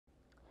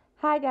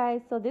Hi guys,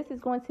 so this is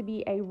going to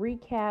be a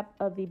recap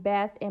of the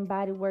Bath and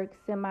Body Works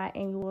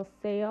semi-annual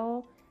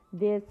sale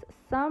this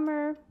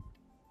summer.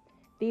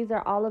 These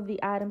are all of the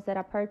items that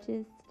I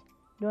purchased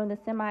during the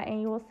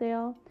semi-annual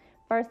sale.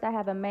 First, I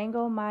have a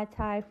Mango Mai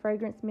Tai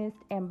fragrance mist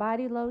and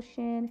body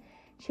lotion,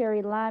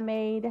 Cherry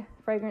Limeade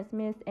fragrance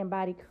mist and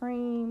body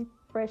cream,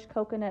 Fresh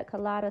Coconut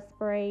Colada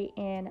spray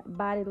and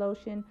body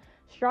lotion,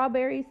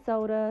 Strawberry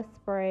Soda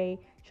spray,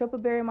 Triple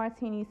Berry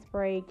Martini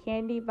spray,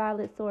 Candy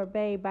Violet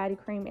Sorbet body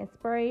cream and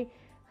spray,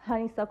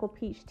 Honeysuckle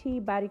Peach Tea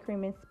body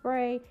cream and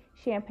spray,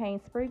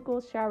 Champagne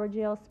Sprinkles shower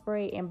gel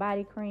spray and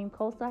body cream,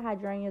 Coastal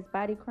Hydrangeas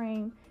body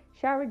cream,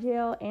 shower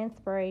gel and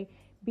spray,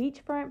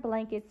 Beachfront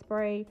Blanket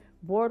spray,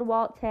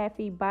 Boardwalk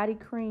Taffy body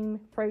cream,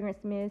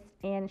 fragrance mist,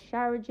 and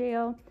shower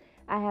gel.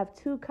 I have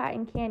 2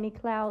 Cotton Candy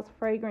Clouds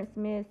fragrance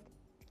mist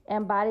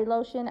and body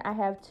lotion. I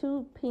have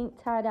 2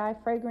 Pink Tie-Dye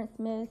fragrance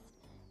mist,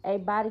 a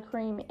body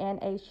cream,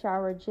 and a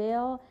shower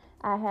gel.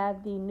 I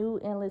have the new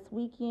Endless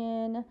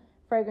Weekend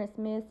fragrance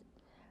mist,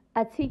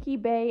 a Tiki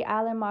Bay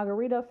Island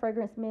Margarita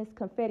fragrance mist,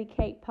 confetti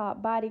cake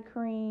pop body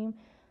cream,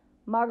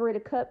 Margarita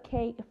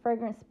Cupcake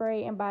fragrance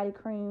spray and body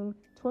cream,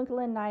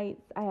 Twinkling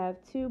Nights. I have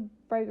 2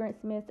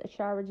 fragrance mists, a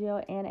shower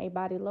gel, and a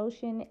body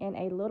lotion, and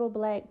a Little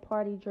Black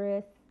Party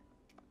Dress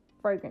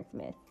fragrance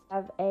mist. I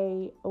have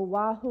a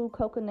Oahu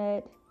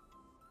Coconut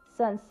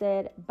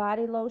Sunset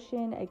body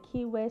lotion, a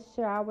Key West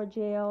shower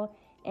gel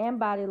and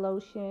body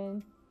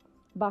lotion,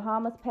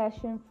 Bahamas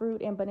Passion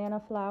Fruit and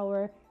Banana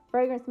Flower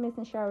fragrance mist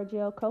and shower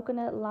gel,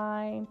 Coconut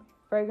Lime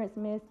fragrance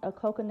mist, a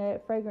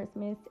coconut fragrance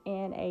mist,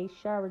 and a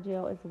shower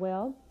gel as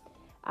well.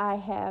 I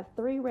have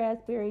 3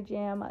 Raspberry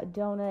Jam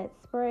donut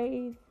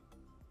sprays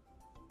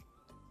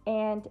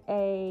and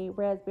a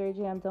Raspberry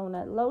Jam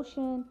donut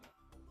lotion,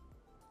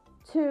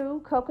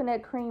 2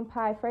 Coconut Cream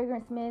Pie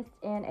fragrance mist,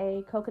 and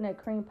a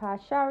Coconut Cream Pie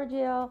shower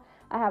gel.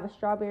 I have a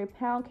Strawberry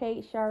Pound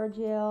Cake shower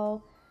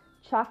gel,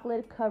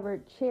 Chocolate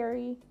Covered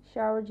Cherry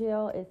shower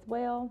gel as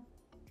well,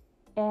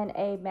 and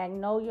a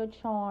Magnolia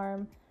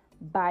Charm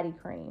body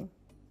cream.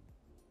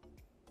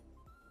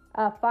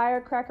 A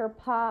Firecracker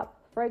Pop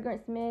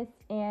fragrance mist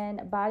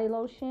and body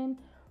lotion,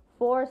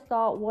 4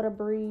 Saltwater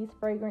Breeze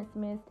fragrance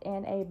mist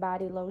and a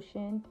body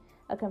lotion,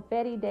 a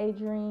Confetti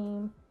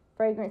Daydream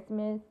fragrance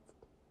mist,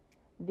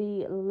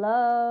 the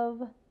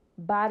Love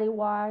body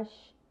wash,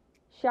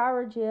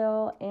 shower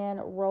gel and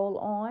roll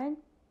on,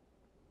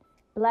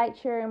 Black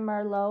Cherry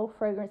Merlot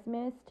fragrance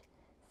mist,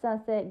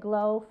 Sunset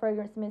Glow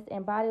fragrance mist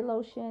and body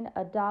lotion,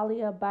 a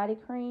Dahlia body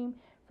cream,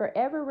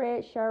 Forever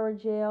Red shower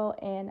gel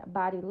and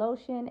body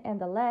lotion,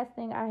 and the last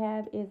thing I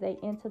have is a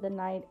Into the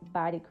Night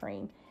body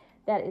cream.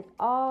 That is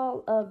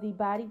all of the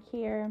body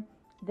care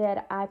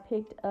that I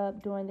picked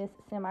up during this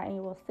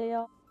semi-annual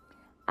sale.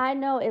 I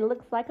know it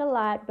looks like a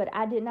lot, but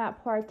I did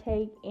not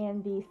partake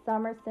in the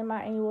summer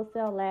semi-annual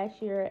sale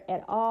last year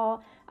at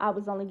all. I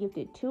was only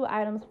gifted 2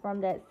 items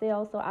from that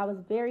sale, so I was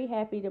very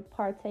happy to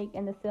partake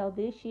in the sale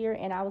this year,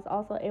 and I was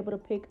also able to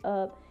pick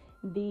up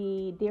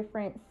the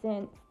different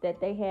scents that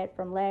they had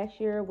from last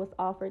year was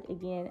offered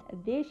again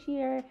this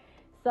year.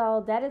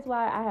 So that is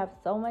why I have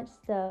so much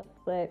stuff,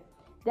 but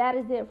that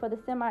is it for the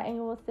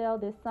semi-annual sale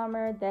this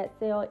summer. That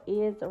sale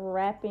is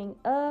wrapping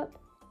up.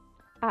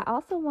 I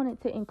also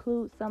wanted to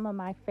include some of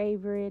my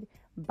favorite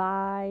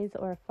buys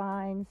or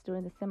finds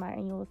during the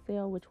semi-annual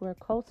sale, which were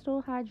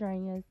Coastal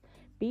Hydrangeas,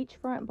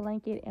 Beachfront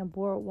Blanket, and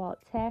Boardwalk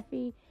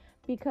Taffy,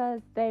 because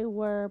they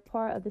were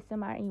part of the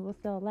semi-annual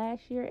sale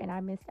last year and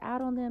I missed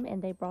out on them,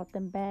 and they brought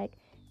them back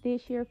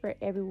this year for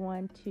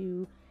everyone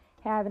to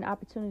have an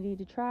opportunity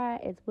to try,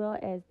 as well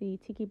as the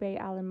Tiki Bay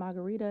Island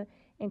Margarita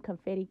and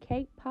Confetti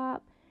Cake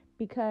Pop,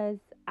 because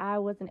I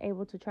wasn't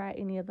able to try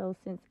any of those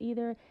scents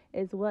either,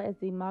 as well as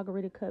the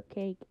Margarita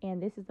Cupcake.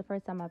 And this is the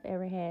first time I've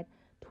ever had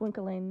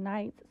Twinkling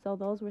Nights. So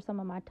those were some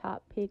of my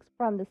top picks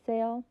from the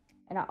sale.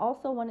 And I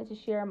also wanted to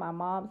share my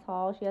mom's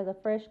haul. She has a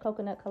Fresh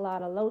Coconut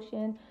Colada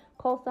lotion,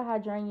 Coastal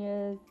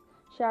Hydrangeas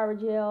shower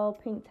gel,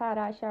 Pink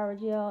Tie-Dye shower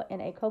gel,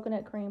 and a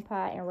Coconut Cream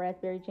Pie and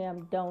Raspberry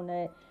Jam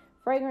donut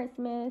fragrance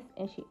mist.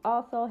 And she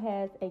also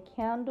has a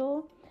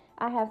candle.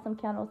 I have some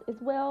candles as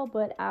well,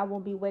 but I will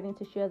be waiting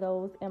to share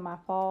those in my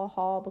fall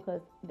haul because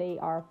they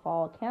are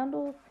fall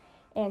candles.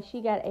 And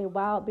she got a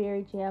Wild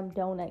Berry Jam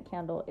donut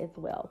candle as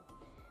well.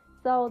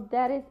 So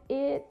that is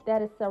it.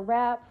 That is a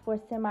wrap for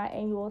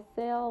semi-annual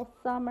sale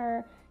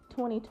summer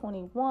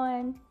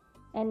 2021.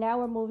 And now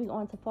we're moving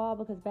on to fall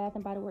because Bath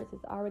and Body Works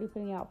is already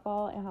putting out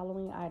fall and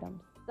Halloween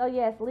items. So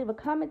yes, leave a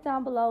comment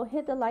down below,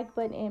 hit the like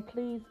button, and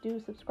please do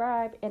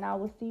subscribe. And I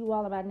will see you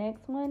all in my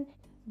next one.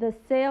 The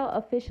sale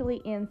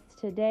officially ends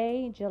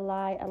today,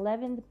 July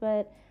 11th,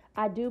 but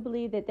I do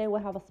believe that they will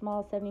have a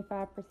small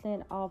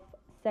 75% off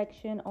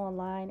section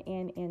online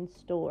and in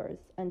stores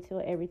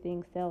until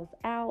everything sells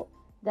out.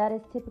 That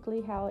is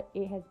typically how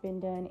it has been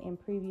done in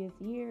previous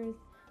years.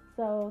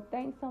 So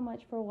thanks so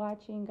much for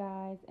watching,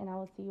 guys, and I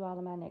will see you all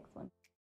in my next one.